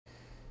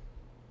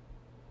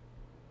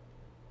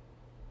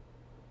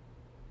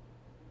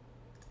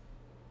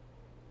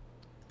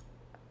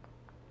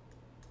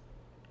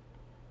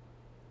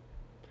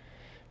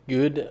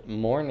Good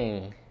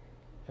morning,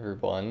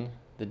 everyone.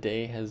 The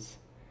day has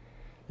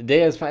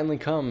finally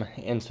come,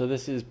 and so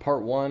this is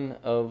part one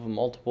of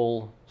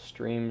multiple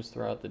streams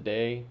throughout the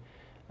day.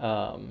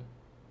 Um,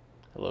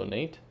 Hello,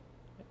 Nate.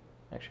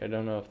 Actually, I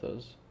don't know if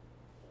those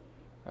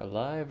are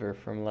live or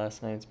from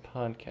last night's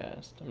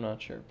podcast. I'm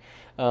not sure.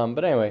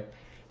 But anyway,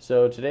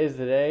 so today's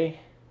the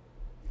day.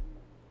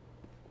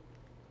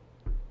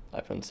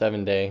 iPhone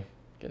 7 day.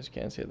 Guess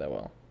you can't see it that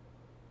well.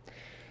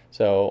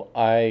 So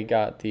I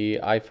got the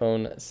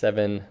iPhone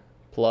 7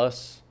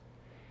 Plus.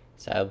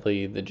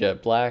 Sadly, the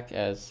jet black,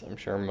 as I'm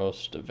sure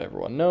most of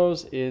everyone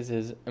knows,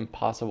 is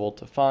impossible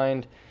to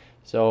find.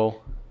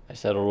 So I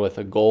settled with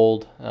a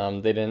gold.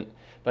 They didn't.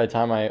 By the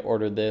time I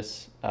ordered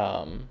this,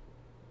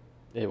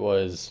 it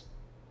was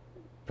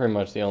pretty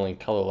much the only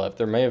color left.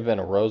 There may have been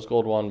a rose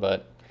gold one,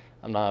 but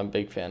I'm not a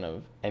big fan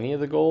of any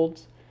of the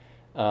golds.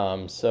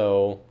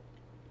 So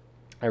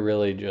I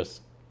really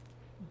just,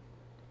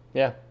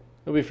 yeah,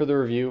 it'll be for the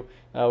review,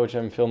 which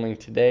I'm filming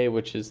today,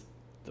 which is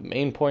the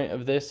main point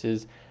of this.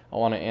 Is I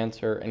want to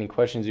answer any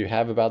questions you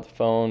have about the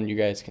phone. You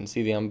guys can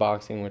see the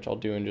unboxing, which I'll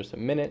do in just a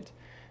minute.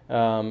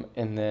 And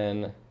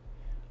then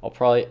I'll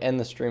probably end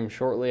the stream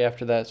shortly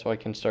after that so I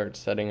can start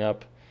setting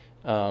up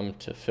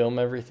to film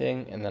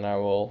everything. And then I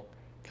will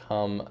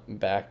come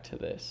back to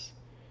this.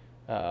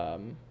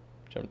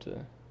 Jump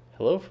to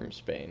hello from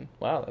Spain.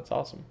 Wow, that's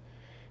awesome.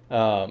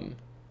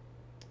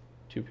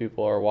 2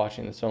 people are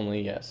watching this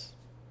only, yes.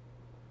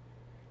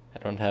 I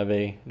don't have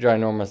a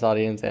ginormous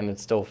audience, and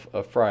it's still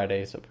a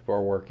Friday, so people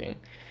are working.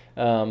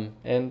 And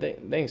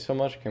thanks so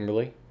much,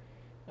 Kimberly.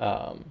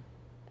 Yeah,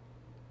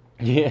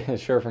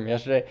 sure, from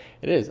yesterday.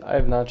 It is. I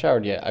have not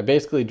showered yet. I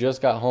basically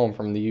just got home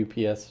from the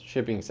UPS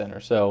shipping center,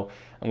 so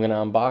I'm going to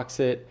unbox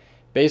it.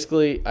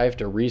 Basically, I have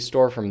to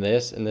restore from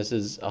this, and this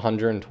is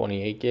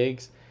 128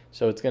 gigs,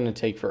 so it's going to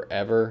take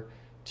forever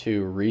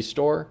to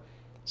restore.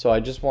 So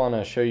I just want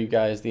to show you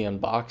guys the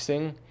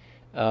unboxing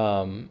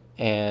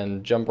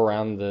and jump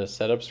around the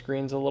setup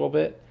screens a little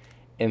bit.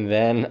 And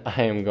then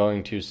I am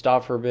going to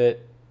stop for a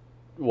bit.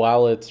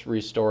 While it's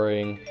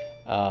restoring,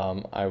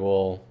 I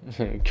will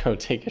go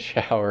take a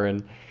shower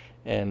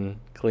and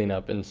clean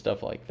up and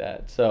stuff like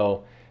that.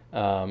 So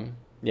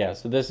yeah,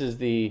 so this is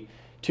the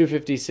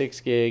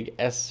 256 gig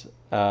 7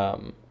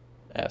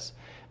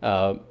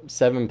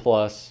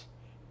 Plus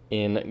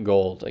in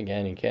gold.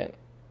 Again, you can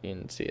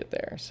see it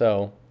there.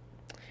 So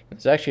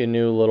there's actually a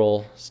new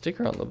little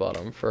sticker on the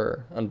bottom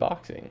for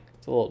unboxing.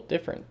 It's a little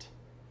different.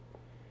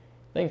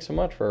 Thanks so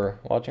much for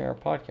watching our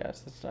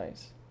podcast. That's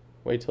nice.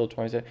 Wait till the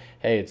 27th.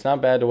 Hey, it's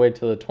not bad to wait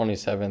till the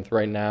 27th.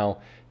 Right now,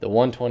 the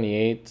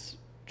 128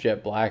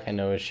 jet black I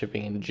know is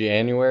shipping in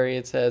January,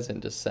 it says, in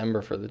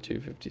December for the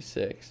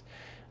 256.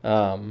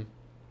 So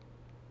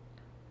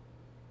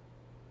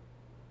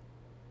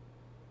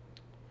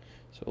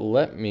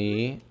let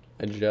me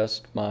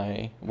adjust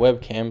my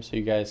webcam so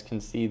you guys can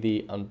see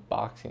the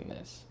unboxing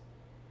this.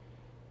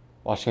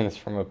 Watching this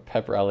from a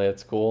pep rally at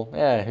school.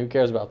 Yeah, who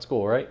cares about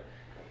school, right?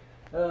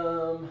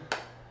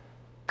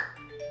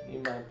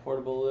 Need my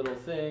portable little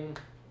thing.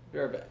 Be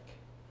right back.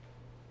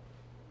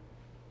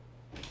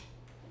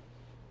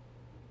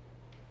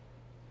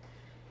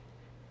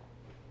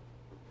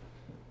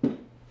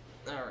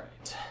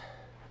 Alright.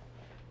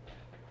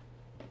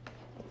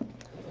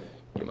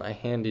 Get my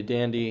handy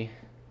dandy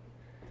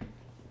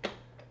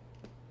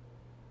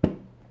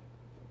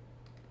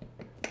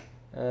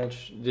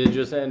did it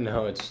just end?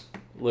 No, it's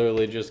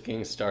literally just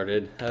getting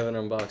started. I haven't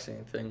unboxed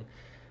anything.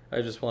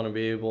 I just want to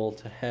be able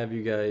to have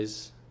you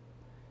guys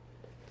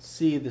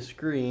see the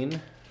screen,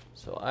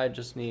 so I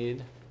just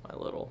need my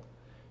little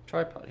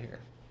tripod here.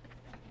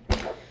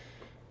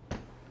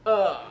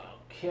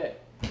 Okay.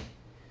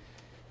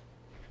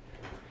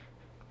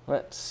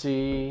 Let's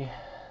see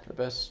the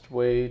best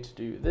way to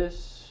do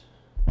this.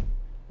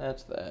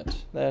 That's that.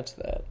 That's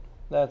that.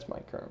 That's my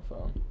current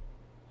phone.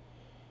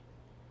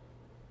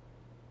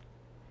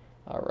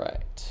 All right.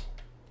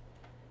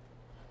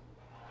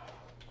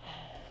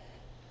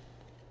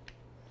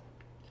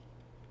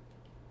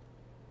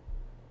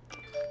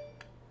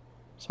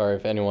 Sorry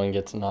if anyone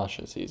gets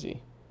nauseous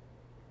easy.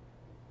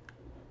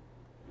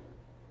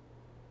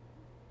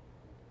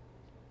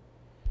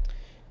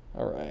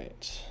 All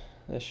right.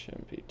 This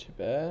shouldn't be too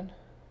bad.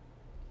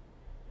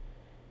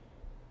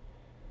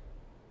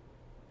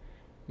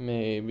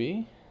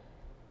 Maybe.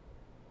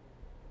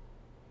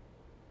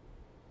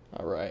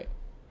 All right.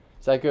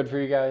 Is that good for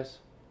you guys? Is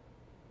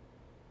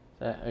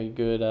that a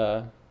good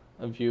a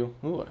view?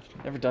 Ooh,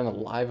 I've never done a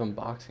live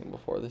unboxing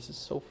before. This is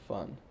so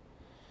fun.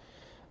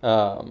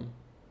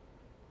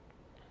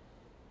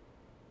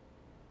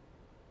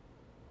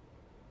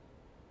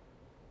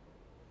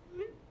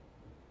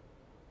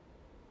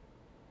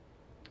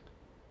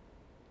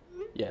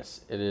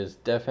 Yes, it is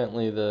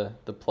definitely the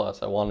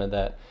Plus. I wanted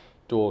that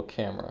dual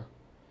camera.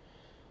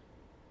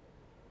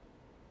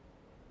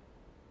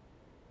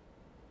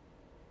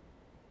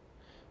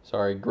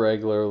 Sorry,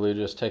 Greg literally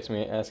just texted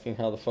me asking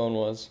how the phone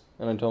was,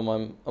 and I told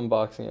him I'm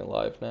unboxing it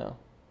live now.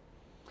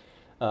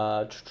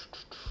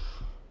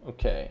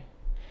 Okay.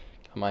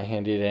 Got my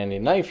handy dandy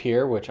knife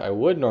here, which I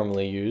would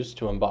normally use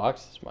to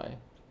unbox. It's my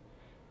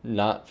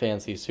not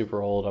fancy,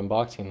 super old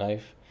unboxing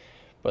knife.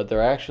 But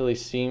there actually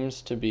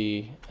seems to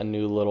be a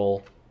new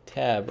little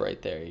tab right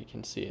there. You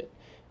can see it.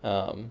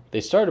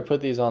 They started to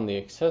put these on the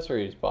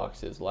accessories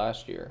boxes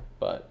last year,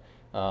 but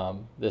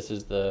this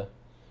is the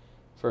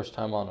first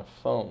time on a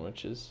phone,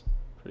 which is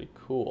pretty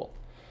cool.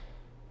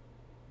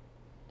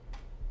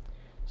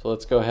 So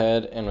let's go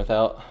ahead and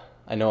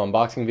I know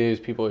unboxing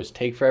videos, people always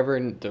take forever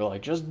and they're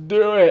like, just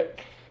do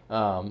it.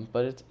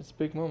 But it's a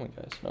big moment,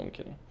 guys. No, I'm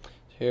kidding. So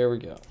here we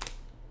go.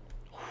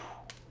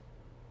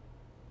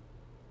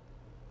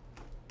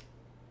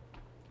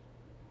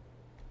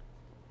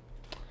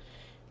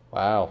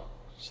 Wow.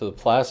 So the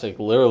plastic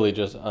literally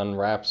just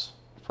unwraps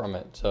from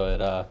it.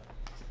 So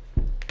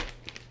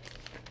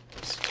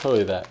it's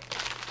totally that.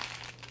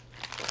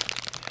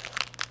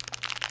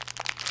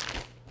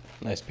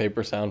 Nice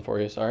paper sound for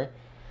you, sorry.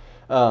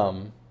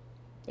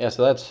 Yeah,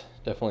 so that's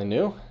definitely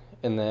new.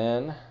 And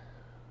then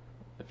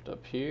lift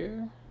up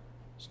here.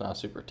 It's not a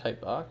super tight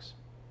box.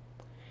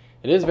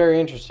 It is very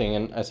interesting,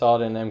 and I saw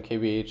it in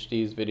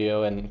MKBHD's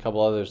video and a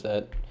couple others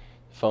that the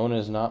phone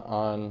is not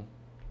on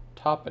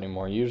top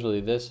anymore.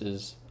 Usually this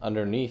is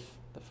underneath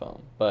the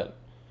phone, but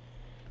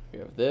we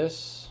have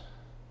this.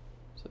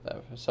 Set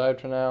that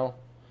aside for now.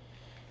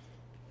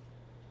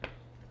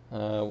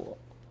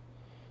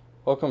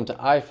 Welcome to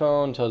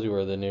iPhone. Tells you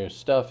where the new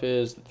stuff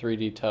is, the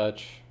 3D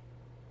touch,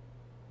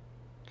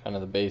 kind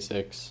of the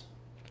basics,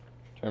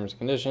 terms and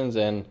conditions,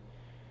 and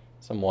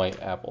some white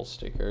Apple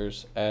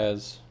stickers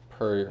as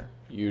per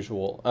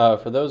usual.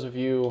 For those of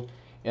you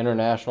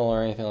international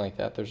or anything like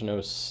that, there's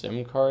no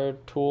SIM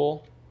card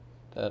tool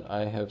that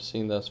I have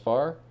seen thus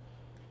far.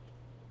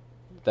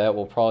 That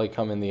will probably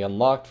come in the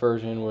unlocked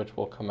version, which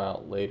will come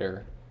out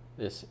later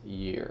this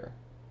year.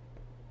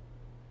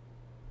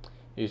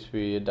 Used to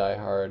be a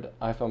diehard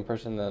iPhone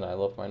person, then I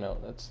love my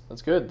Note.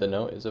 That's good. The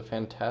Note is a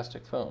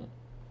fantastic phone.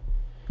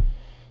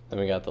 Then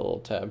we got the little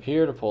tab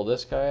here to pull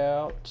this guy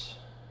out.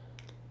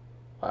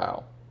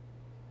 Wow.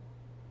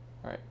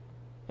 Alright.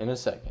 In a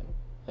second.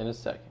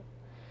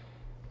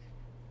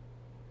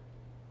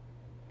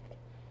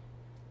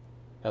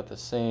 Got the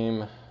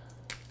same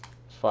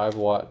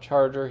 5-watt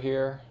charger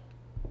here.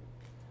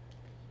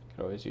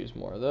 Could always use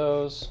more of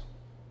those.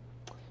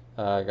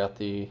 I got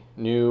the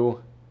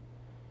new,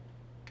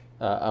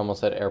 I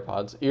almost said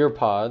AirPods,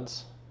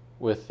 earpods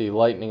with the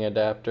lightning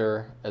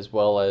adapter, as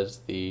well as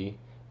the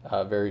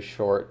very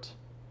short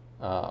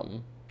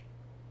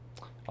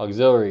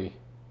auxiliary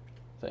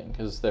thing,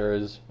 because there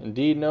is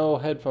indeed no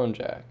headphone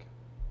jack.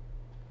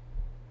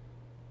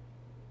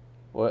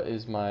 What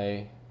is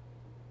my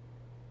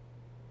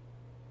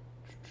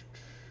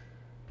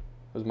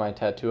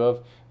tattoo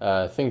of?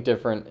 Think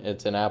Different.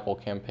 It's an Apple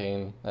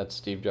campaign that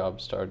Steve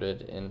Jobs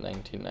started in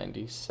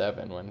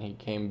 1997 when he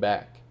came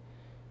back.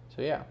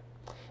 So yeah.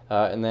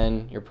 And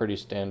then your pretty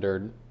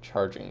standard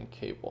charging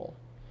cable.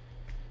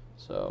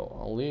 So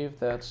I'll leave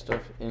that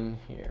stuff in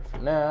here for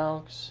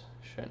now, because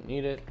I shouldn't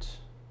need it.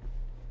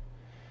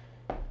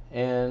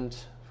 And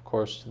of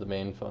course, to the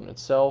main phone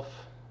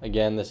itself.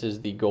 Again, this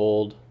is the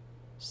Gold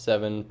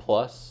 7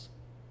 Plus.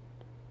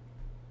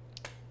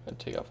 I'm going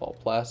to take off all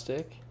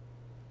plastic.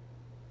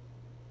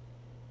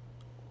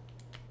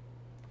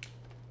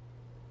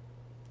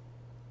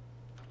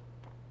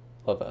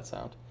 Love that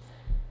sound.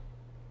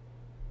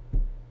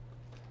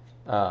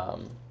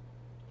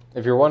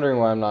 If you're wondering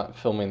why I'm not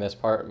filming this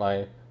part,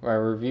 my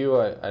review,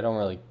 I don't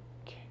really,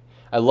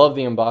 I love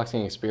the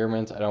unboxing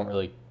experiments. I don't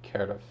really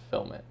care to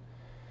film it.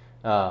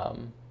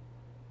 And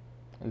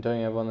don't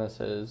you have one that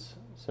says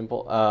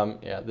simple?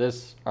 Yeah,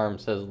 this arm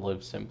says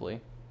live simply,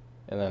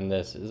 and then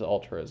this is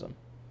altruism,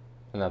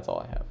 and that's all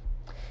I have.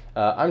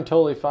 I'm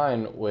totally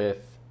fine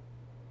with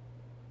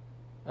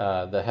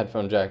the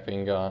headphone jack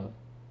being gone.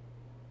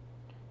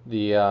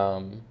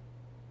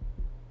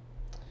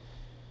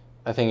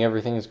 I think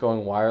everything is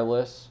going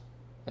wireless,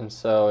 and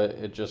so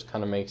it just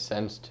kind of makes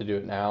sense to do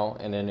it now,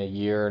 and in a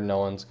year no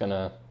one's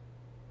gonna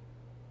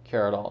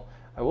care at all.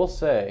 I will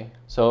say,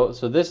 so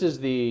this is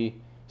the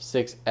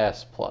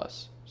 6S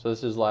Plus, so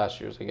this is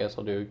last year's. I guess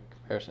I'll do a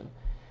comparison.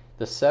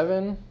 The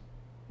 7,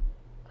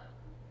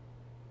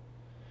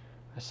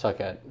 I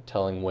suck at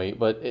telling weight,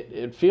 but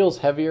it feels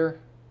heavier,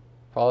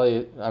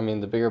 probably. I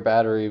mean, the bigger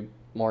battery,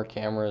 more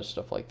cameras,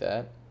 stuff like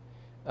that.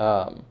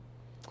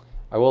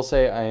 I will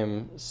say I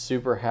am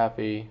super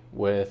happy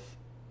with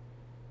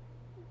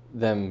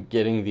them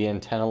getting the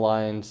antenna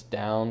lines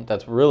down.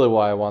 That's really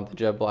why I want the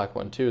jet black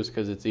one too, is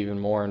because it's even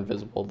more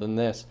invisible than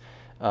this.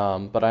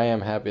 But I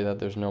am happy that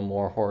there's no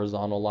more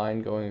horizontal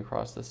line going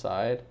across the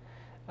side.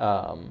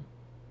 Will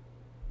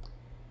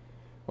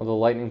the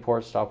lightning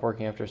port stop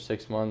working after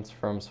 6 months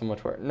from so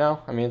much wear?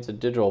 No, I mean, it's a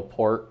digital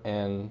port,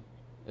 and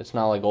it's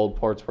not like old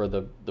ports where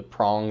the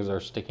prongs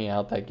are sticking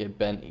out that get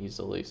bent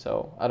easily,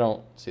 so I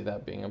don't see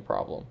that being a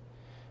problem.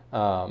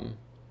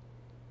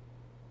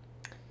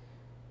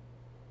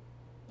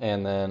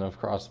 And then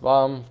across the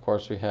bottom, of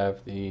course, we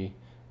have the,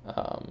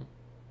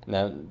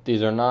 now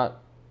these are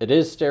not it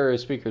is stereo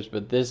speakers,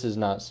 but this is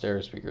not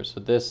stereo speakers.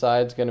 So this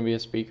side's going to be a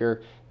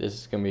speaker. This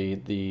is going to be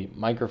the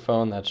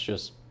microphone that's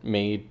just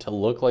made to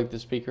look like the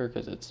speaker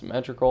because it's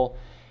symmetrical.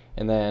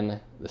 And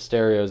then the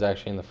stereo is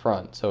actually in the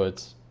front. So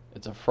it's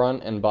a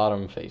front and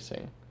bottom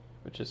facing,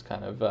 which is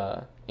kind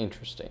of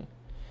interesting.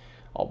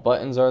 All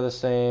buttons are the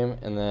same.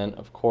 And then,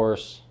 of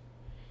course,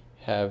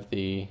 have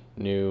the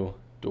new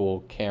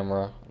dual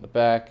camera on the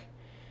back.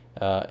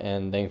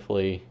 And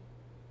thankfully,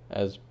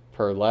 as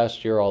per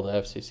last year, all the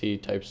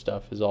FCC type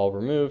stuff is all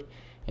removed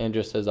and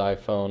just says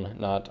iPhone,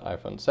 not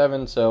iPhone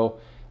 7. So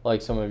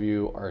like some of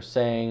you are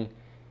saying,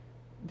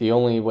 the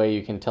only way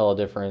you can tell a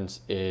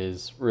difference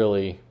is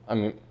really, I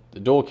mean, the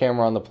dual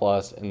camera on the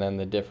Plus and then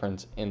the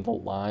difference in the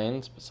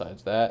lines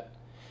besides that.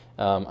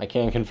 I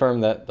can confirm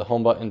that the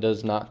home button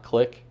does not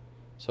click,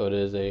 so it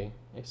is a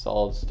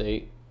solid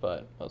state,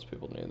 but most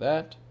people knew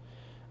that.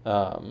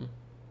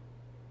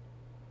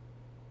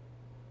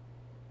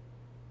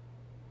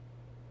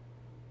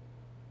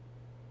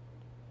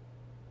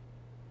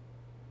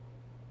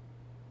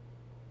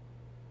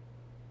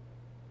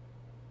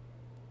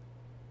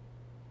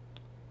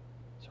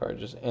 Sorry,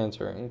 just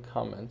answering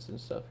comments and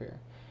stuff here.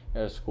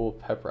 At a school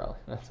pep rally.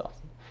 That's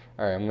awesome.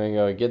 Alright, I'm going to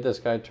go get this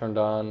guy turned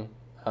on.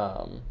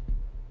 Let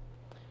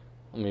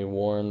me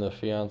warn the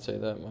fiance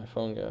that my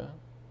phone got.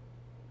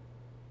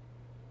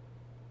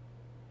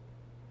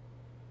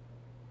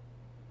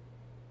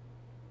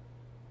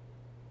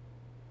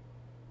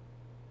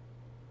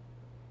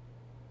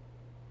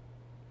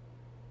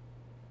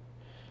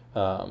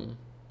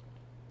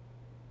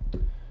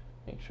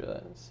 Make sure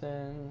that it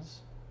sends.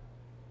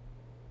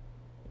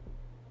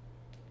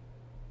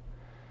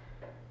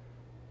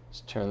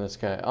 Let's turn this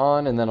guy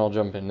on, and then I'll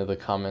jump into the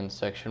comments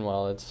section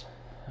while it's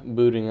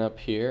booting up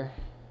here.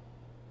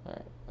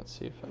 Alright, let's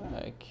see if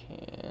I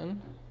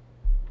can.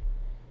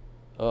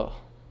 Oh,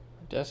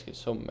 my desk is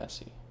so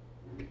messy.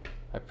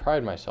 I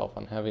pride myself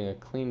on having a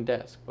clean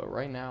desk, but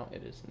right now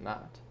it is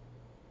not.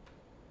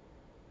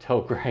 Tell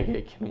Greg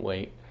it can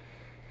wait.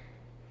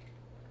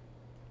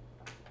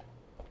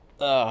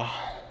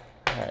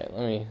 Alright, let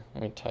me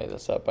tie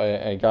this up.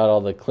 I got all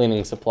the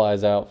cleaning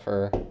supplies out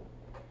for...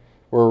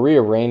 We're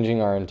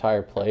rearranging our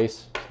entire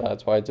place, so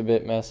that's why it's a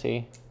bit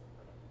messy.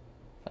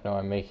 I know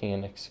I'm making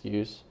an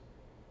excuse.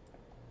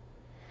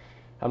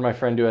 How did my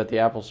friend do at the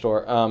Apple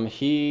store?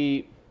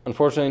 He,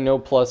 unfortunately, no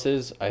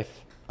pluses.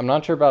 I'm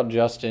not sure about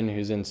Justin,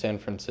 who's in San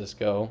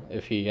Francisco,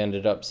 if he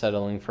ended up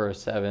settling for a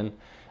 7.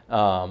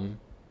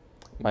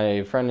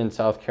 My friend in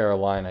South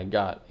Carolina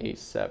got a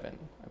 7,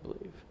 I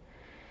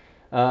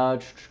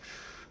believe.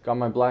 Got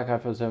my black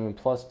iPhone 7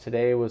 Plus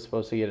today. Was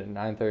supposed to get it at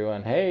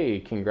 9:31. Hey,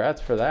 congrats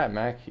for that,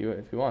 Mac.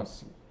 If you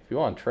want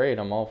to trade,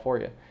 I'm all for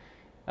you.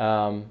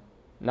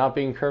 Not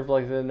being curved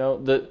like the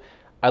Note.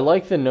 I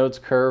like the Note's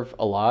curve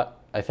a lot.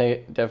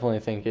 Definitely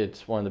think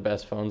it's one of the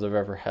best phones I've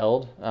ever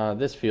held.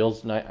 This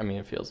feels nice. I mean,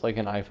 it feels like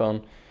an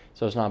iPhone,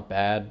 so it's not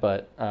bad.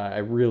 But I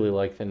really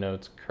like the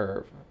Note's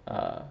curve.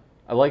 I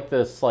like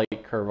the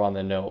slight curve on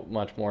the Note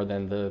much more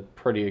than the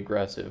pretty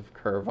aggressive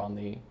curve on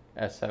the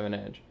S7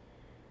 Edge.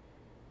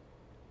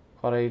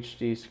 Quad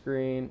HD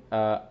screen.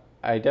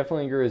 I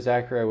definitely agree with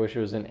Zachary. I wish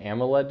it was an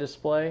AMOLED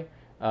display.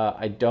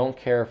 I don't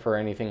care for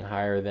anything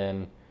higher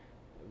than...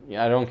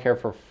 I don't care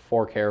for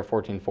 4K or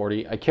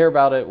 1440. I care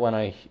about it when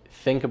I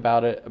think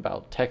about it,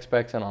 about tech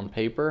specs and on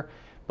paper.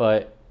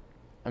 But,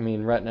 I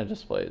mean, Retina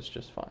display is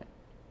just fine.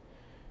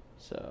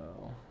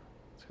 So,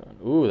 let's go on.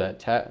 Ooh, that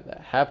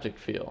haptic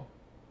feel.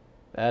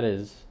 That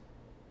is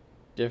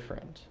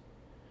different.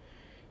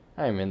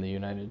 I'm in the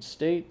United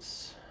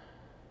States.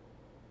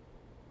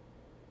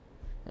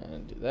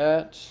 And do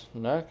that.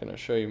 I'm not going to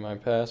show you my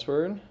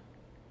password.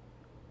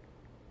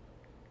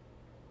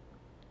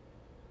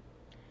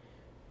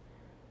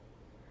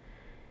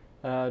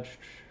 The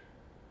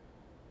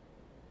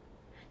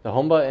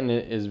home button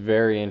is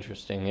very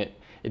interesting. It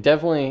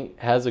definitely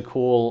has a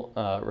cool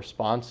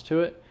response to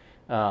it,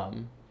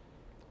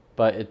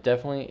 but it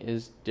definitely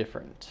is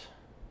different.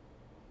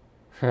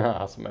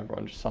 Awesome,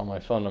 everyone just saw my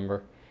phone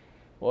number.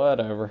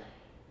 Whatever.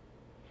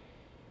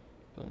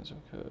 Building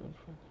some code.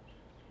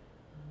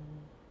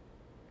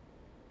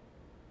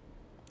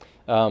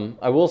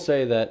 I will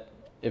say that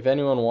if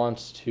anyone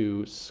wants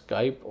to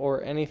Skype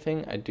or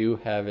anything, I do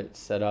have it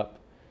set up.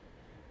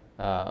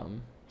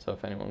 So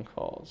if anyone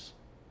calls.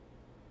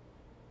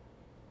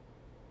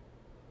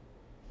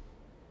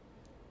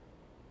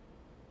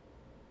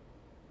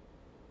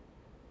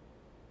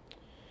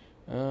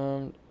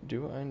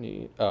 Do I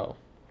need... Oh.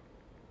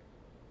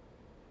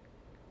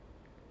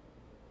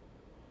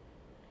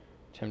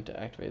 Attempt to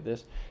activate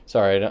this.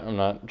 Sorry, I'm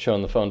not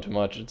showing the phone too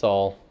much. It's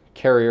all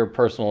carrier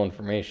personal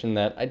information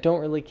that I don't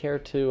really care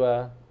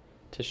to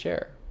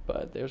share.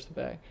 But there's the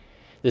bag.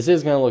 This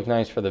is going to look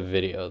nice for the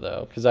video,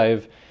 though,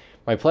 because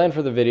my plan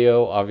for the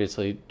video,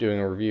 obviously doing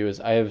a review, is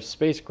I have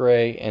space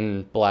gray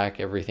and black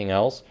everything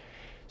else.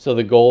 So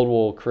the gold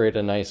will create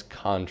a nice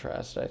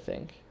contrast, I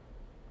think.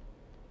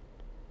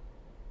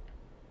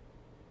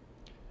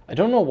 I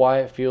don't know why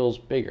it feels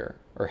bigger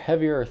or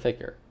heavier or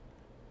thicker.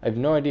 I have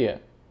no idea.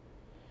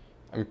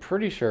 I'm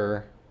pretty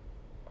sure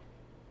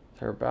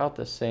they're about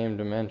the same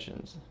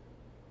dimensions.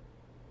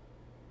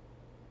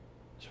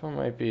 This one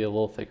might be a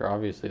little thicker,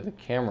 obviously the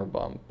camera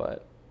bump,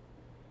 but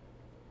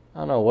I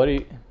don't know. What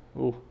do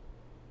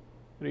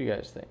you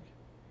guys think?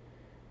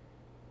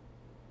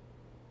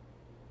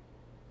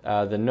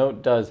 The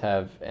Note does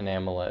have an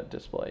AMOLED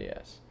display,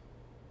 yes.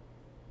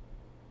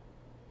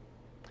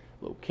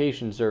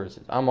 Location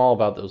services. I'm all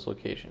about those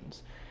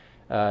locations.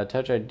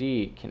 Touch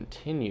ID,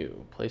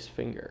 continue, place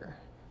finger.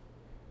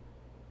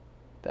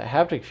 The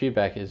haptic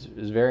feedback is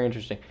very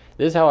interesting.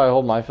 This is how I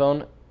hold my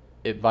phone.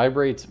 It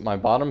vibrates my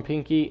bottom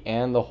pinky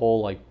and the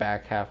whole like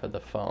back half of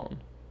the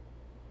phone.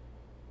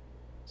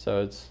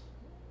 So it's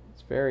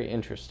very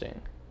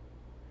interesting.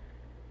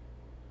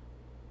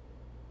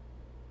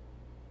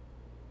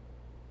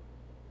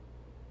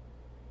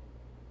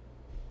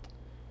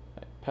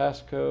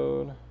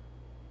 Passcode.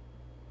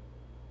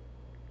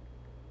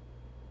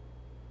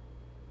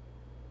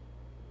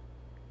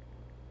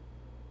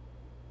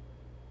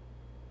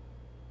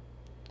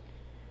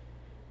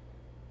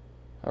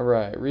 All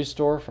right,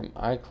 restore from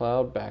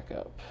iCloud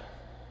backup.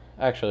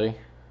 Actually,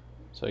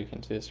 so you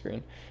can see the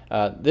screen.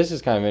 This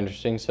is kind of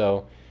interesting.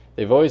 So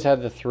they've always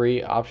had the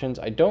 3 options.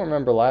 I don't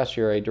remember last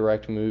year a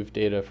direct move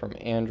data from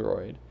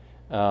Android.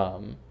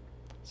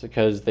 So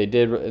because they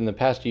did, in the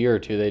past year or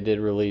two, they did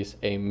release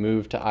a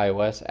move to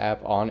iOS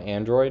app on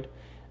Android.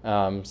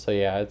 So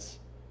yeah,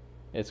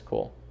 it's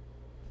cool.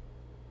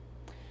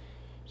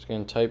 Just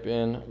gonna type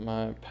in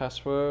my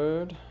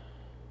password.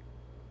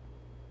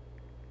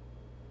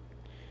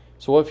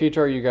 So what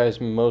feature are you guys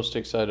most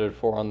excited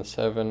for on the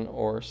 7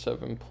 or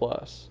 7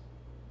 Plus?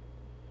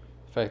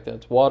 The fact that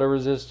it's water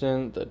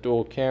resistant, the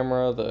dual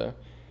camera, the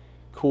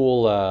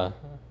cool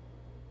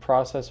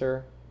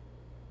processor.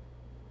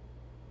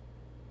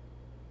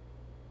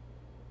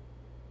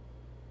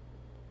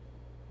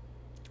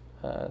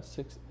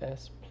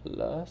 6S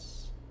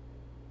Plus.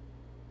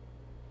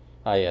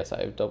 Ah yes,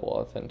 I have double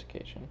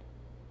authentication.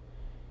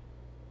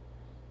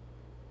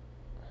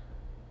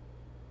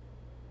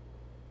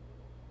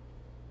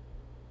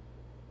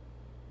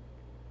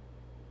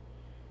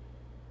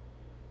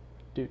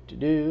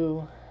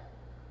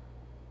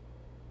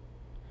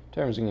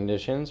 Terms and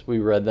conditions, we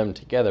read them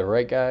together,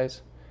 right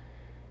guys?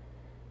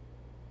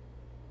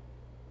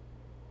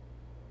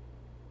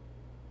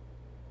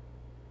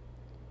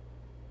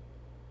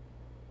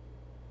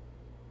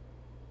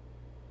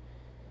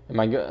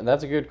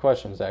 That's a good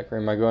question,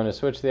 Zachary. Am I going to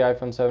switch the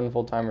iPhone 7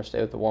 full time or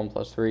stay with the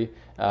OnePlus 3?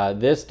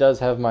 This does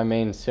have my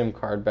main SIM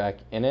card back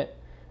in it.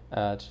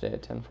 Today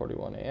at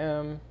 10:41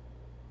 a.m.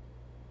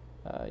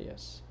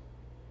 Yes.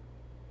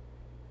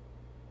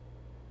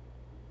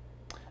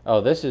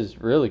 Oh, this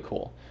is really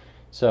cool.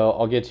 So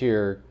I'll get to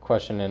your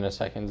question in a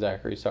second,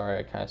 Zachary. Sorry,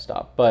 I kind of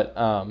stopped. But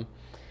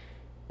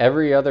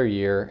every other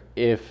year,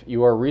 if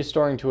you are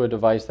restoring to a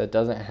device that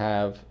doesn't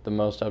have the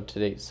most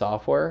up-to-date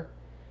software,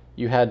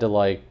 you had to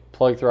like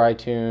plug through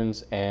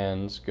iTunes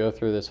and go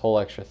through this whole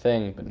extra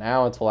thing. But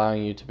now it's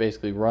allowing you to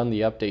basically run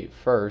the update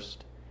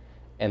first,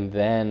 and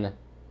then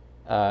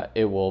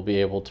it will be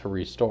able to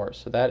restore.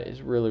 So that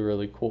is really,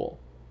 really cool.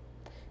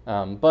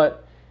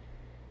 But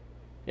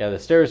yeah, the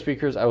stereo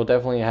speakers I will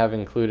definitely have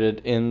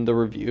included in the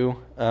review.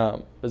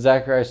 But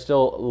Zachary, I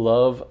still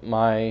love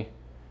my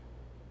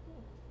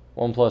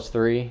OnePlus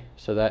 3,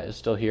 so that is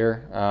still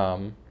here.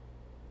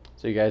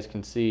 So you guys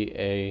can see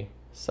a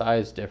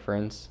size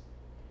difference.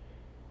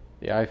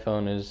 The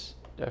iPhone is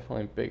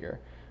definitely bigger.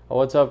 Oh,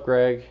 what's up,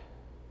 Greg?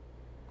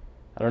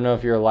 I don't know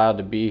if you're allowed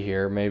to be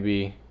here.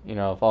 Maybe, you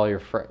know, if all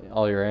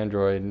your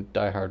Android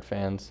diehard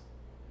fans.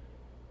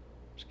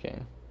 Just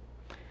kidding.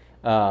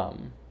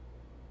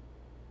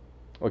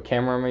 What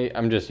camera am I?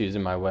 I'm just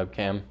using my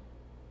webcam.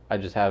 I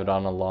just have it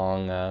on a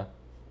long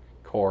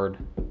cord.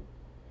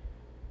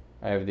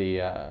 I have the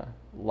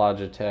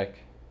Logitech.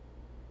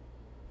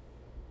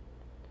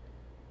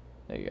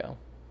 There you go.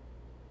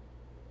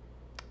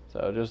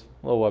 So just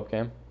a little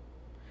webcam.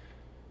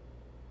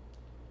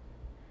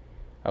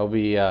 I'll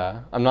be.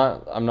 I'm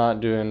not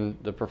doing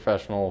the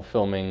professional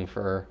filming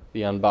for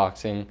the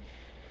unboxing.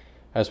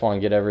 I just want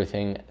to get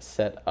everything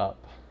set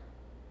up.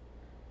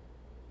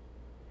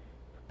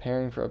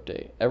 Preparing for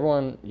update.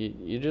 Everyone,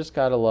 you just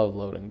gotta love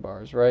loading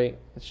bars, right?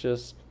 It's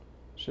just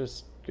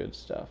good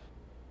stuff.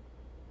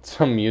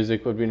 Some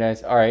music would be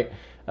nice. All right.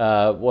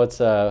 I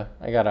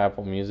got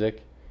Apple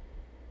Music.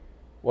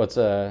 What's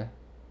a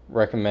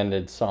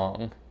recommended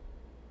song?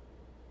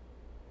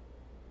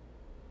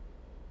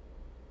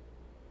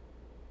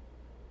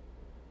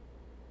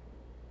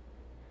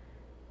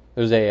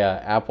 There's a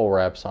Apple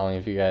rap song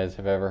if you guys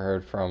have ever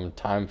heard from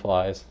Time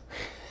Flies.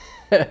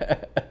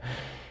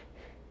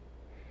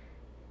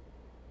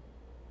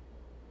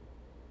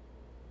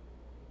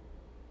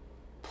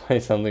 Play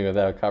something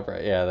without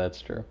copyright. Yeah,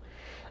 that's true.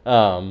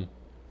 I'll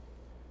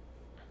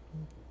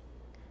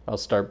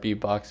start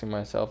beatboxing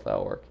myself.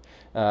 That'll work.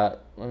 Let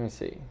me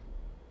see.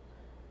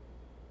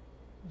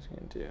 What's it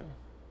gonna do?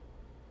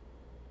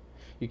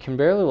 You can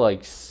barely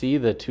like see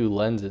the two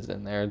lenses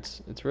in there.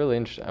 It's really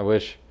interesting. I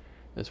wish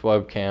this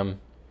webcam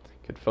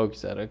could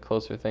focus at a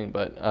closer thing,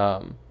 but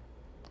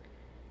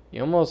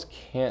you almost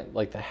can't,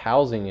 like, the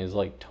housing is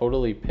like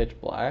totally pitch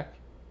black.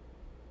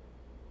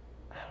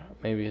 I don't know,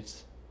 maybe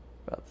it's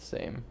about the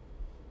same.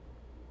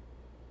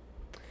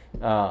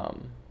 There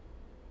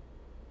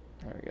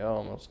we go,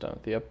 almost done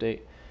with the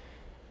update.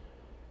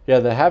 Yeah,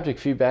 the haptic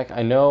feedback,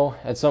 I know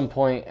at some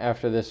point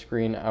after this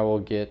screen I will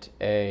get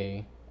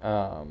a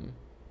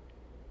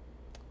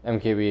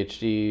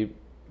MKBHD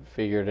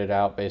figured it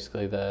out,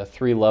 basically the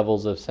 3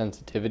 levels of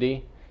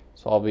sensitivity.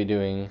 So I'll be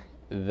doing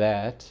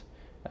that.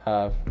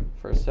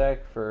 For a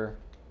sec, I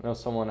know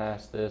someone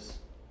asked this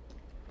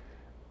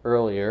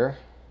earlier,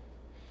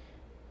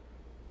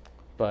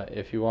 but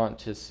if you want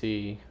to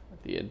see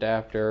the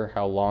adapter,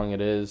 how long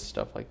it is,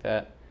 stuff like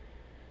that,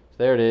 so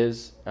there it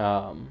is.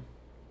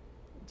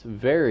 It's a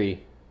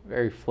very,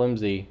 very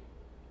flimsy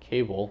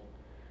cable.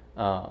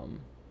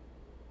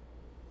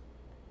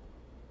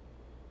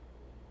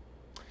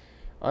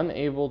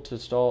 Unable to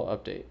stall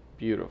update.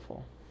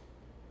 Beautiful.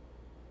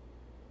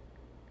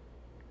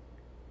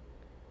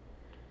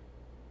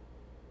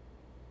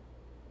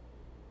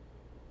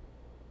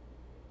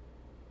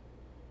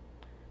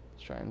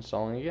 Let's try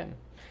installing again.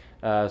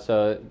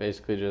 So it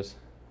basically just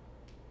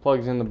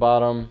plugs in the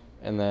bottom,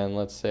 and then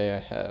let's say I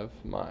have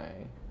my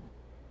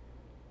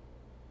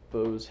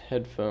Bose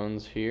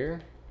headphones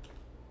here.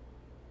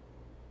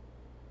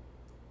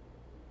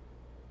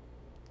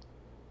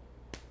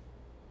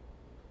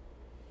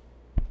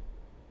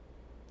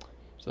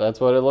 So that's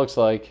what it looks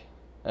like.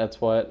 That's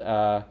what,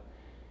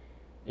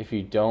 if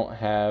you don't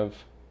have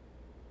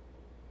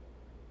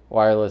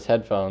wireless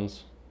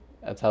headphones,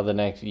 that's how the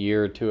next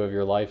year or 2 of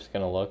your life's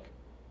going to look.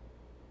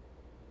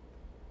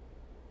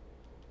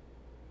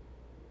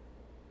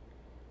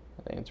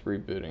 I think it's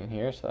rebooting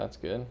here, so that's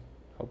good.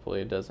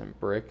 Hopefully it doesn't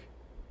brick.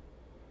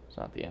 It's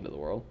not the end of the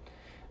world.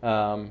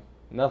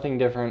 Nothing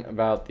different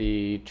about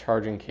the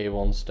charging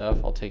cable and stuff.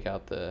 I'll take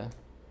out the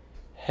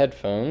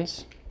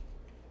headphones.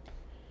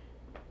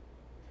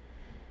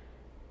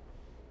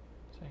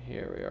 So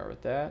here we are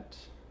with that.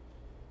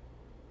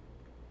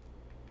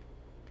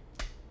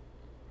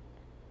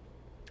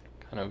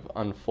 Kind of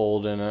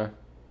unfold in a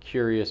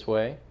curious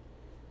way.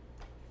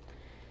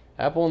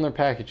 Apple and their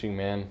packaging,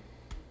 man.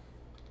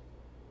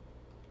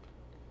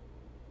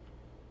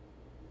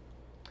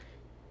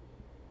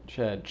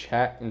 Should have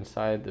chat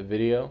inside the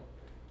video.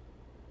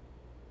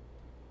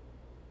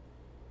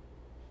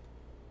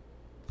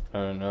 I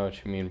don't know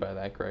what you mean by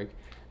that, Greg.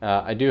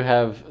 I do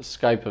have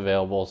Skype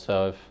available,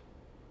 so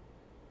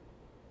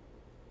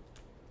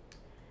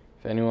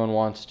if anyone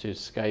wants to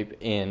Skype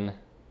in,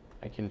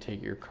 I can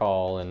take your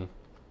call and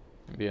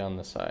be on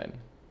the side.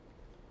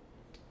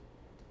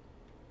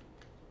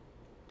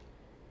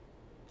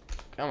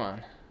 Come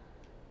on.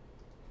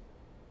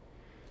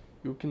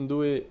 You can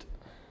do it.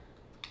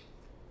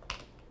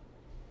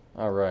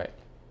 All right.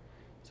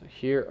 So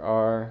here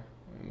are,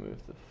 let me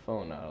move the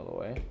phone out of the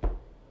way.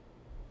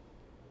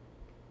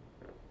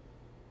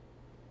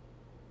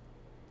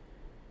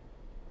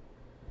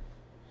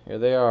 Here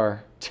they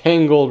are,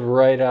 tangled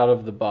right out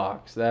of the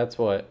box. That's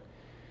what,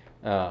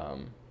 yeah,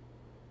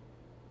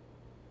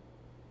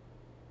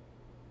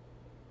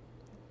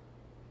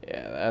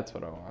 that's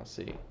what I want to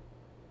see.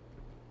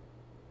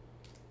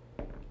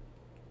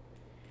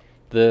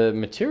 The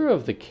material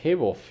of the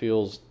cable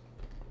feels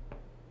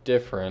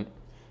different.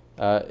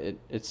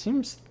 It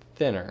seems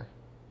thinner.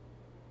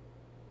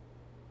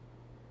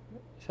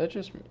 Is that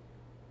just me?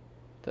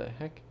 The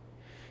heck?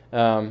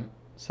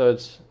 So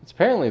it's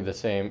apparently the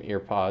same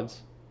earpods.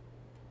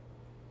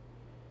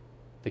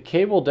 The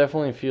cable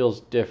definitely feels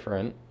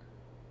different.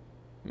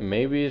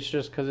 Maybe it's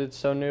just because it's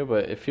so new,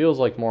 but it feels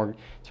like more,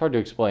 it's hard to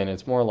explain.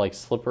 It's more like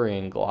slippery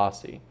and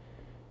glossy.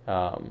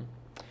 But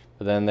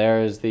then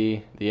there is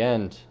the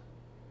end.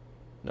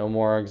 No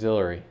more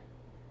auxiliary.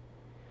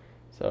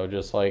 So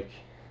just like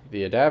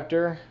the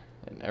adapter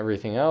and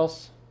everything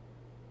else,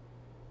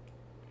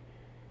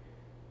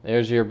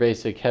 there's your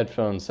basic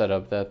headphone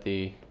setup that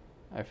the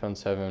iPhone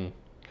 7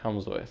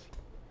 comes with.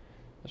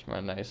 There's my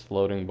nice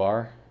loading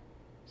bar.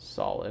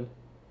 Solid.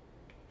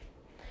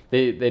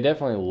 They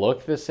definitely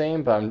look the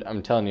same, but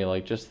I'm telling you,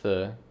 like, just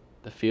the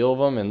feel of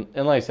them,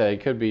 and like I said,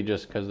 it could be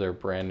just because they're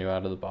brand new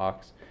out of the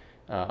box.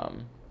 I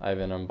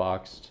haven't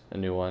unboxed a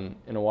new one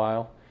in a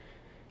while,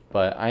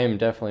 but I am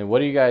definitely. What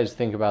do you guys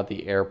think about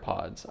the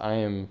AirPods?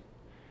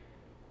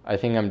 I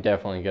think I'm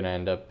definitely gonna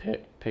end up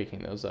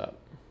picking those up.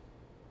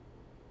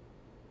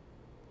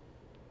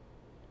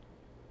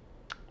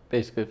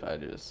 Basically, if I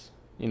just,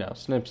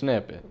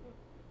 snip it,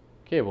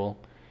 cable.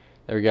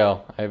 There we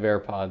go. I have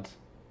AirPods.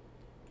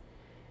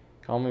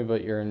 Call me,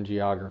 but you're in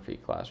geography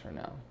class right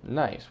now.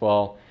 Nice.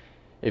 Well,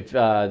 if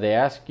they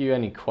ask you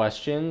any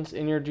questions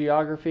in your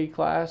geography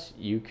class,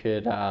 you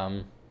could,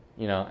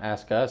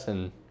 ask us,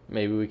 and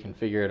maybe we can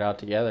figure it out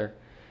together.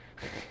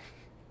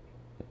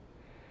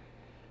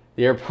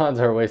 The AirPods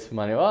are a waste of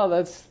money. Well,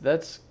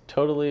 that's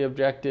totally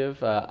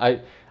objective.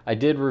 I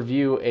did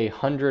review a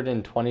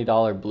 $120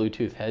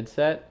 Bluetooth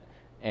headset,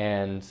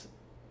 and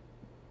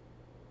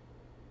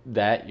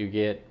that you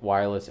get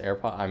wireless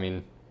AirPods. I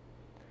mean,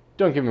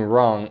 don't get me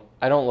wrong,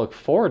 I don't look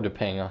forward to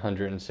paying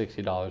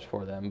 $160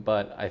 for them,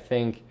 but I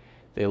think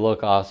they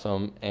look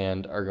awesome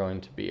and are going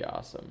to be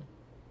awesome.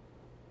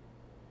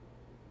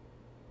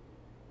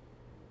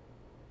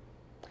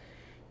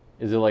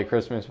 Is it like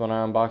Christmas when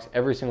I unbox?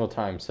 Every single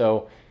time.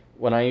 So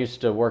when I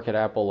used to work at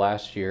Apple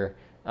last year,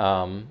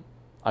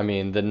 I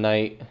mean, the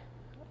night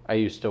I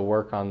used to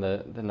work on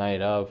the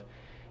night of,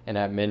 and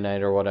at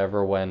midnight or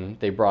whatever, when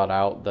they brought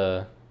out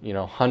the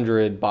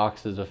 100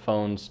 boxes of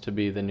phones to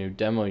be the new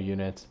demo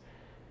units,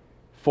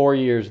 4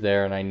 years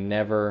there, and I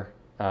never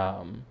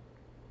got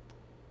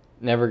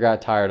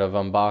tired of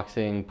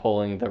unboxing,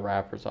 pulling the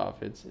wrappers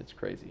off. It's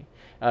crazy.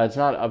 It's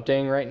not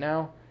updating right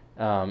now.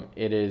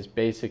 It is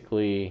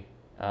basically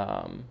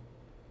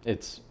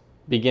it's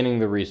beginning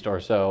the restore.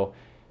 So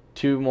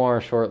 2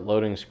 more short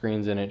loading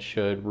screens and it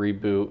should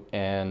reboot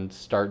and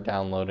start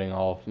downloading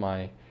all of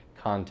my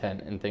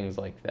content and things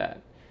like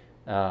that.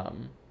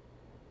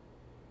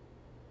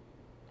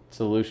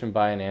 Solution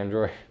buy an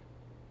Android.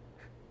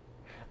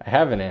 I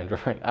have an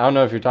Android. I don't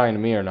know if you're talking to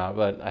me or not,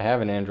 but I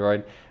have an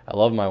Android. I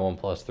love my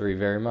OnePlus 3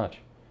 very much.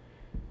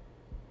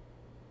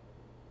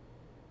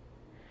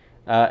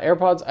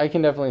 AirPods, I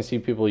can definitely see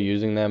people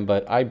using them,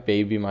 but I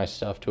baby my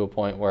stuff to a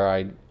point where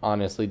I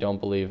honestly don't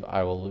believe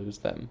I will lose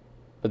them.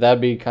 But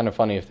that'd be kind of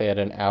funny if they had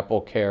an Apple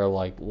Care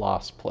like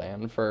loss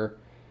plan for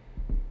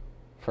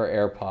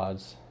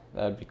AirPods.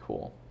 That'd be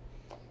cool.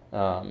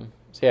 So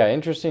yeah,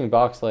 interesting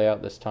box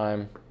layout this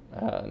time.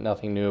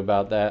 Nothing new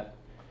about that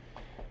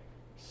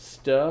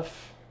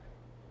stuff.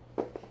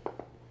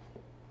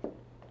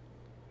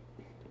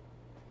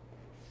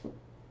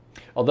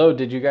 Although,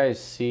 did you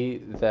guys see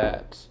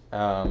that?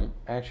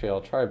 Actually, I'll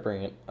try to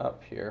bring it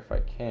up here if I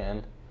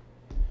can.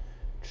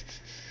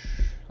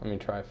 Let me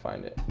try to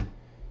find it.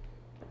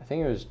 I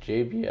think it was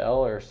JBL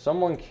or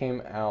someone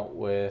came out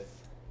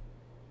with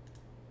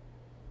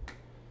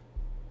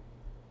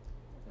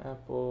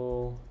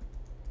Apple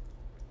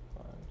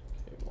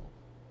cable.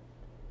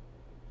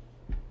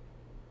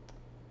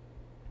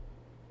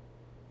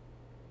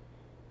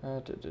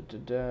 I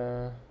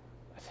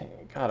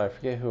think, God, I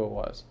forget who it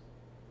was.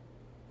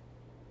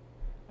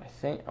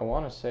 I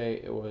want to say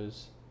it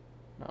was,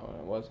 no,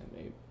 it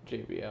wasn't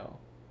JBL.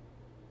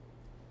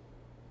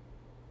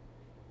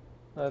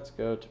 Let's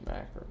go to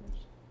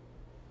macros.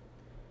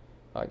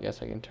 I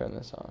guess I can turn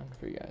this on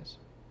for you guys.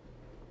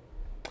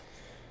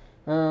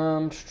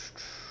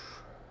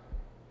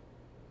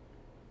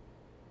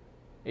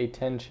 A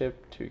 10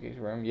 chip, 2 gigs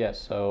of RAM.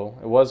 Yes, so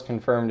it was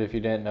confirmed, if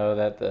you didn't know,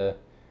 that the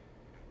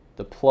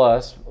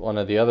Plus, one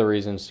of the other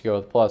reasons to go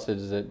with Plus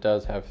is it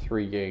does have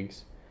 3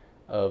 gigs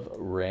of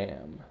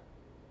RAM.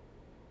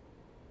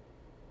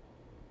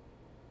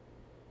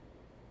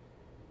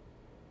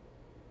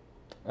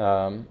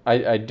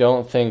 I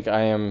don't think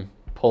I am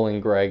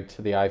pulling Greg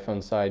to the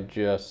iPhone side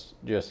just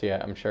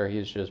yet. I'm sure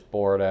he's just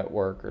bored at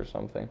work or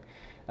something.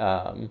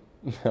 No,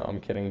 I'm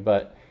kidding.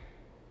 But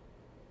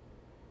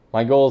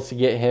my goal is to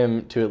get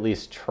him to at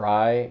least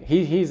try.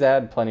 He's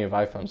had plenty of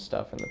iPhone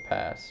stuff in the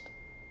past.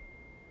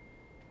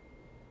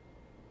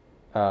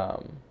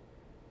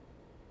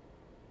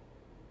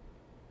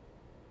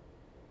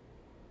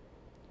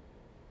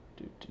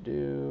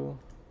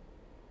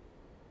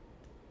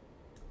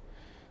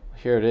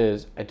 Here it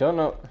is. I don't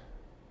know.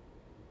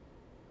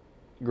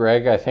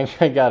 Greg, I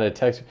think I got a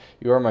text.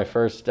 You are my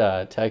first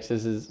text.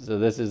 This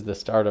is the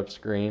startup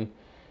screen.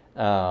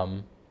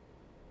 Greg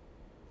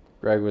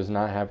was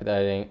not happy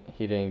that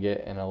he didn't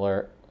get an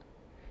alert.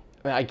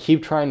 I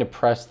keep trying to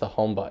press the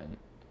home button.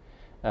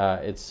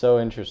 It's so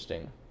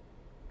interesting.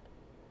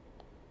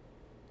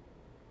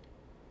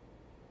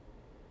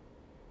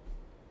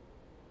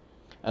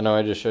 I know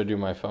I just showed you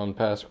my phone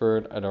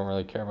password. I don't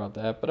really care about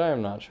that, but I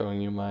am not showing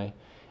you my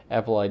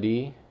Apple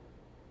ID.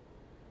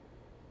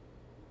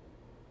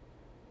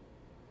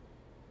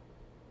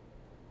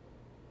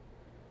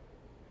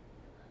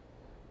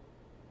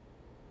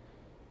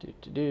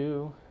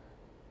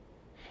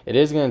 It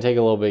is going to take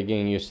a little bit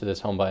getting used to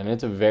this home button.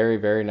 It's a very,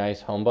 very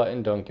nice home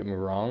button, don't get me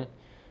wrong.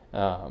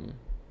 But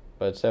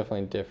it's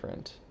definitely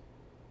different.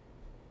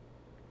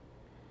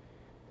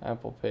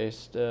 Apple Pay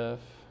stuff.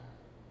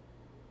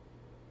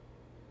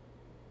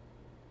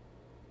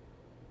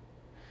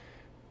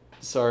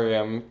 Sorry,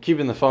 I'm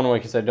keeping the phone away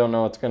because I don't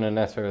know what's going to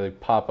necessarily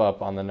pop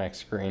up on the next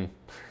screen.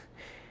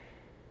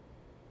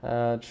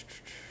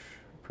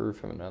 Proof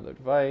from another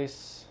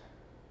device.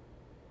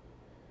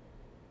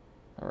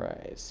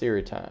 Alright,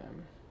 Siri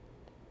time.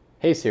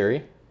 Hey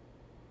Siri.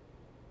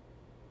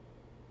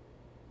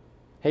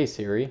 Hey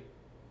Siri.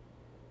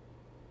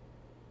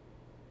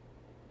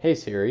 Hey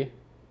Siri.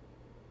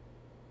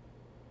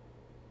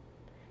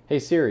 Hey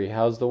Siri,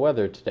 how's the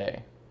weather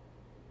today?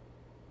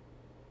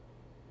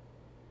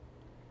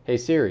 Hey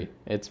Siri,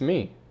 it's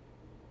me.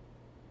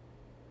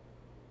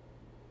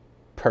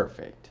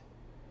 Perfect.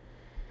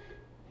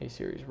 Hey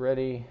Siri's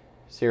ready.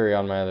 Siri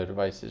on my other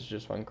devices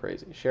just went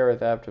crazy. Share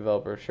with app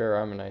developer. Sure,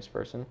 I'm a nice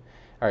person.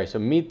 All right, so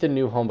meet the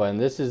new home button.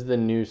 This is the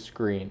new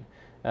screen.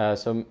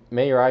 So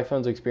may your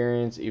iPhone's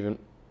experience even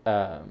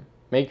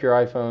Make your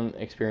iPhone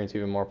experience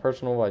even more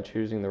personal by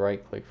choosing the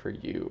right click for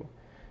you.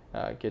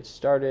 Get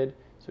started.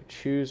 So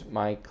choose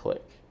my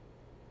click.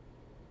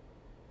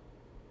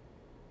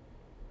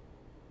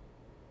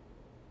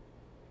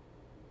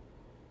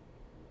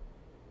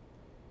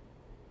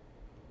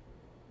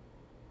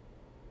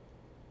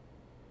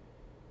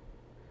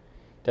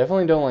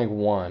 Definitely don't like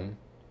 1.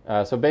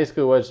 So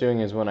basically what it's doing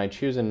is when I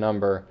choose a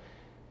number,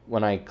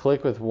 when I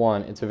click with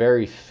 1, it's a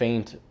very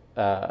faint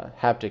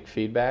haptic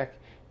feedback.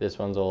 This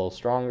one's a little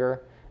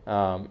stronger,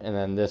 and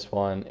then this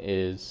one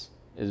is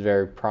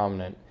very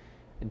prominent.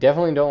 I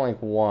definitely don't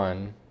like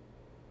 1.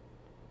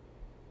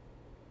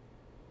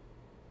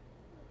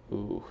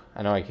 Ooh,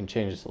 I know I can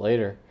change this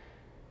later.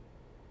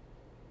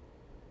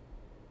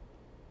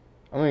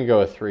 I'm going to go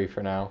with 3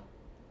 for now.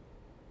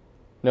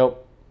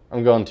 Nope,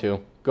 I'm going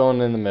 2.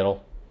 Going in the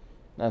middle.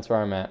 That's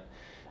where I'm at.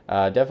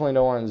 Definitely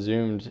don't want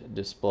zoomed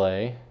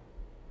display.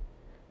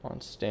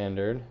 On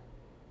standard.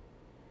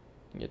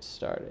 Get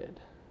started.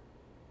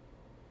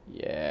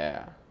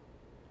 Yeah.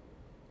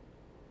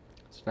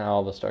 So now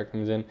all the start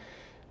comes in.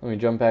 Let me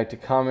jump back to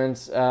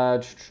comments.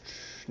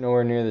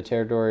 Nowhere near the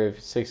territory of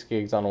 6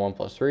 gigs on a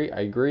OnePlus 3. I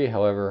agree.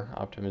 However,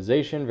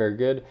 optimization, very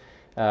good.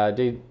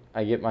 Did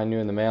I get my new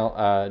in the mail?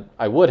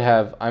 I would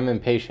have. I'm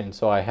impatient,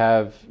 so I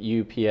have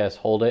UPS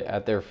hold it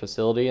at their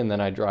facility, and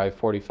then I drive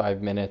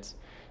 45 minutes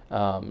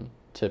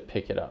to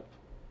pick it up,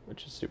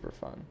 which is super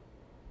fun.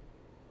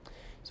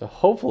 So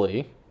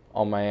hopefully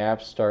all my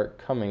apps start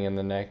coming in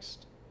the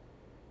next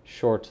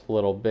short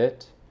little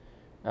bit.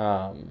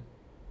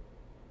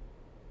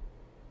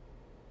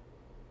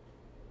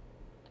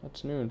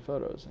 What's new in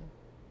Photos?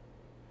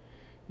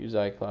 Use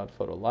iCloud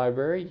Photo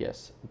Library.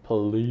 Yes,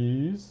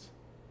 please.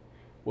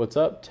 What's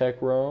up,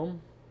 Tech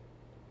Rome?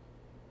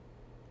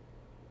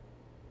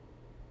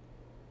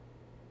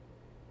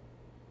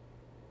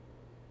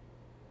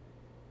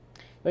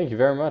 Thank you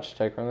very much,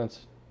 Tech Rome.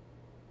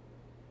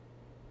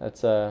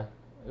 That's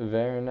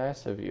very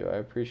nice of you. I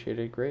appreciate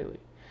it greatly.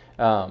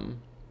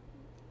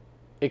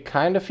 It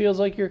kind of feels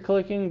like you're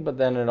clicking, but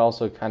then it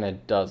also kind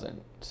of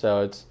doesn't.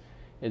 So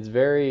it's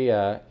very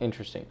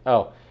interesting.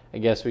 Oh, I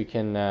guess we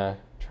can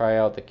try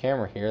out the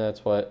camera here.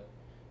 That's the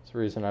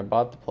reason I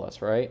bought the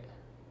Plus, right?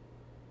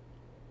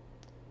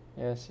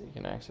 Yes, you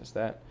can access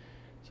that.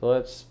 So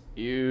let's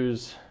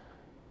use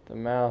the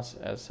mouse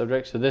as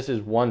subject. So this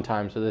is one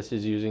time. So this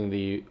is using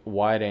the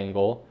wide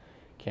angle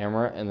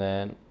camera, and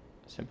then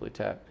simply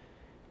tap.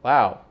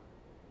 Wow,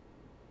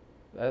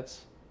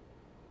 that's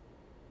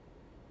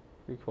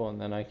pretty cool. And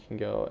then I can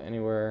go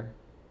anywhere.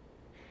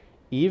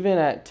 Even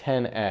at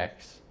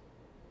 10x,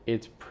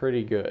 it's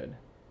pretty good.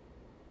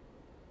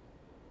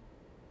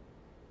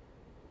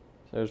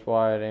 So there's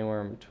wide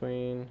anywhere in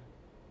between.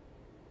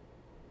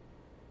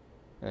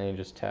 And then you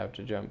just tap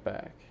to jump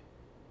back.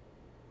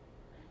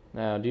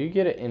 Now, do you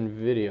get it in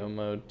video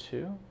mode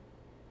too?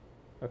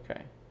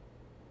 Okay.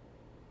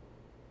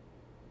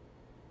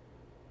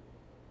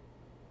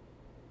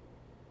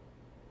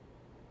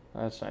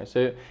 That's nice.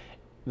 So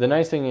the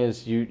nice thing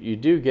is you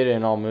do get it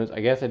in all modes. I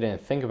guess I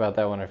didn't think about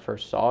that when I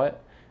first saw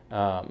it.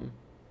 I'm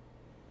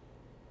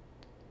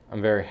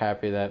very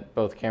happy that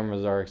both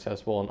cameras are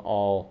accessible in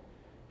all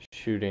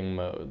shooting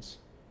modes.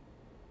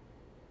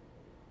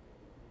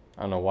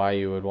 I don't know why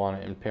you would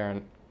want it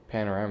in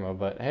panorama,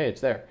 but hey,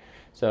 it's there.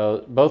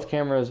 So both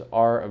cameras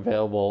are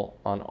available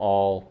on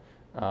all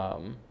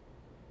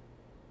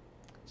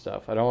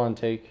stuff. I don't want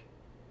to take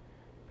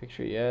a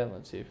picture yet.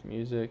 Let's see if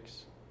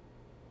music's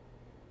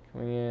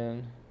coming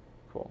in.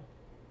 Cool.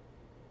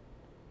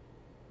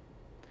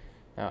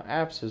 Now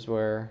apps is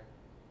where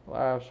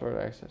allow apps to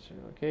access your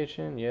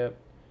location. Yep.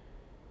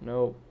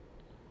 Nope.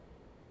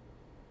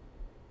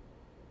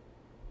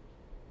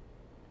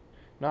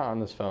 Not on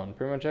this phone.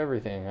 Pretty much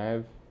everything. I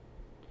have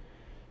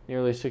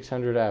nearly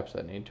 600 apps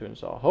that need to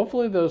install.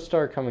 Hopefully those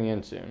start coming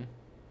in soon,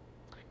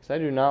 because I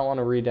do not want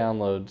to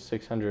re-download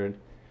 600.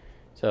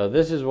 So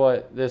this is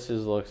what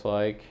looks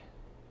like.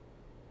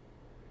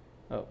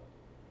 Oh,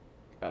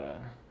 gotta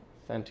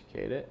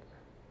authenticate it.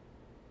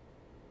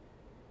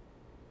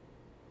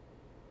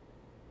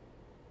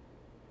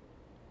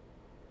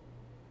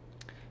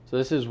 So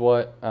this is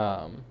what.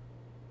 It's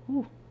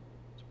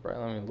bright.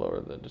 Let me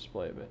lower the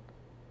display a bit.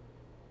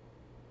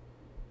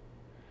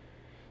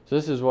 So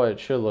this is what it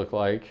should look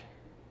like.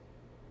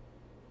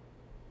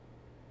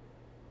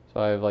 So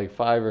I have like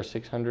 500 or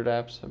 600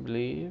 apps, I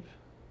believe.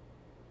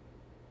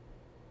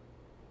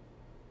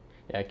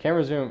 Yeah,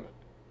 camera zoom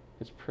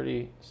is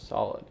pretty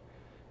solid.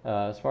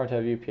 Smart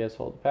to have UPS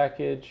hold the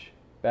package.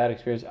 Bad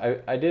experience.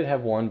 I did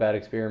have one bad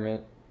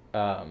experiment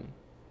the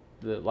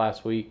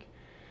last week.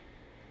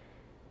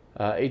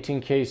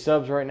 18K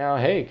subs right now.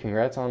 Hey,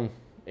 congrats on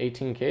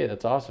 18K.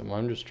 That's awesome.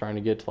 I'm just trying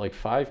to get to like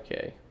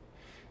 5K.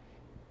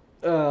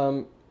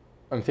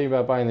 I'm thinking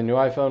about buying the new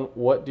iPhone.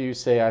 What do you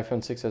say, iPhone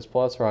 6s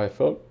Plus or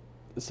iPhone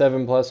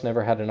 7 Plus?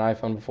 Never had an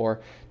iPhone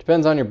before.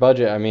 Depends on your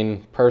budget. I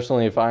mean,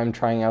 personally, if I'm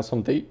trying out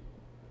something,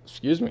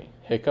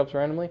 hiccups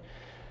randomly.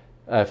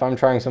 If I'm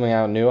trying something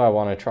out new, I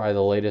want to try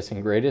the latest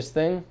and greatest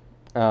thing.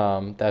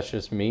 That's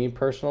just me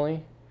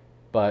personally.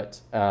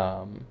 But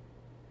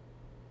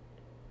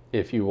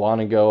if you want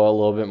to go a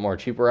little bit more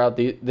cheaper route,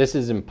 this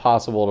is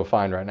impossible to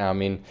find right now. I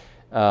mean,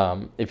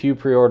 if you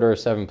pre-order a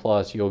 7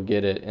 Plus, you'll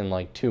get it in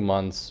like 2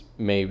 months,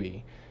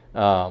 maybe.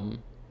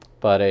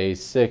 But a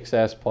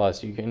 6S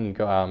Plus, you can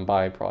go out and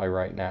buy probably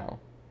right now.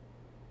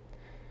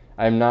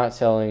 I'm not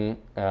selling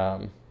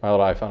my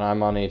old iPhone.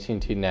 I'm on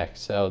AT&T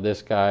Next, so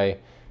this guy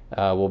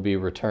will be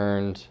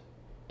returned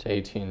to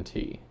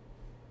AT&T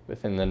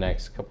within the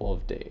next couple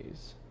of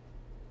days.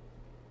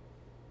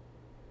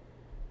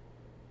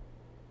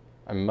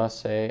 I must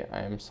say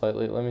I am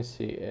slightly, let me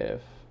see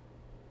if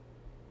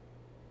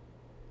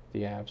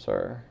the apps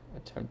are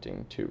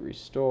attempting to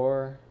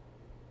restore.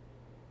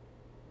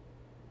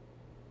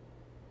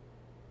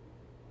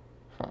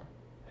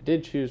 I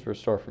did choose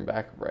restore from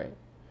backup, right?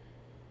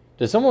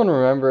 Does someone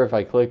remember if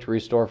I clicked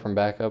restore from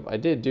backup? I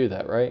did do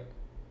that, right?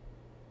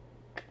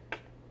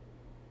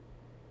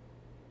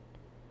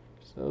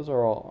 So those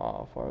are all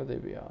off. Why would they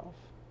be off?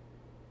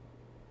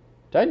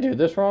 Did I do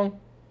this wrong?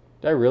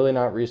 Did I really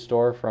not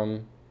restore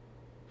from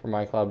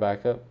iCloud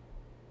backup?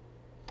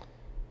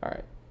 All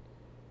right.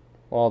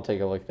 Well, I'll take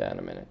a look at that in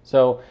a minute.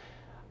 So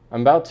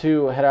I'm about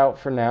to head out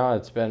for now.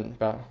 It's been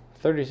about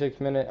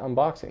 36-minute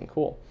unboxing.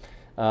 Cool.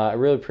 I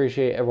really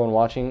appreciate everyone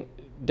watching.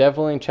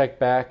 Definitely check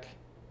back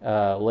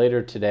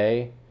later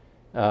today.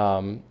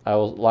 I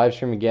will live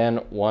stream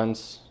again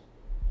once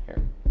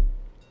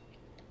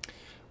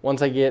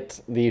I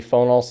get the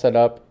phone all set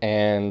up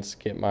and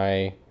get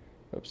my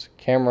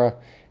camera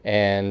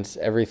and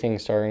everything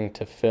starting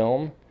to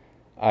film.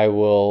 I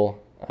will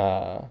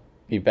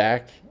be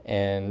back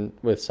and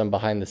with some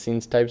behind the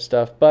scenes type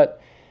stuff,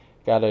 but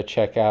gotta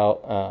check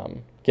out,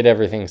 get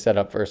everything set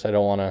up first. I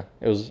don't want to,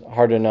 it was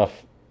hard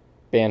enough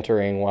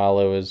bantering while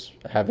I was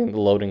having the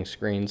loading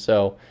screen.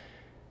 So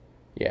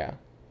yeah,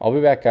 I'll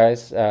be back,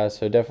 guys.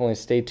 So definitely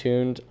stay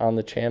tuned on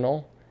the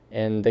channel,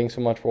 and thanks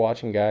so much for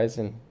watching, guys,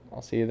 and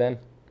I'll see you then.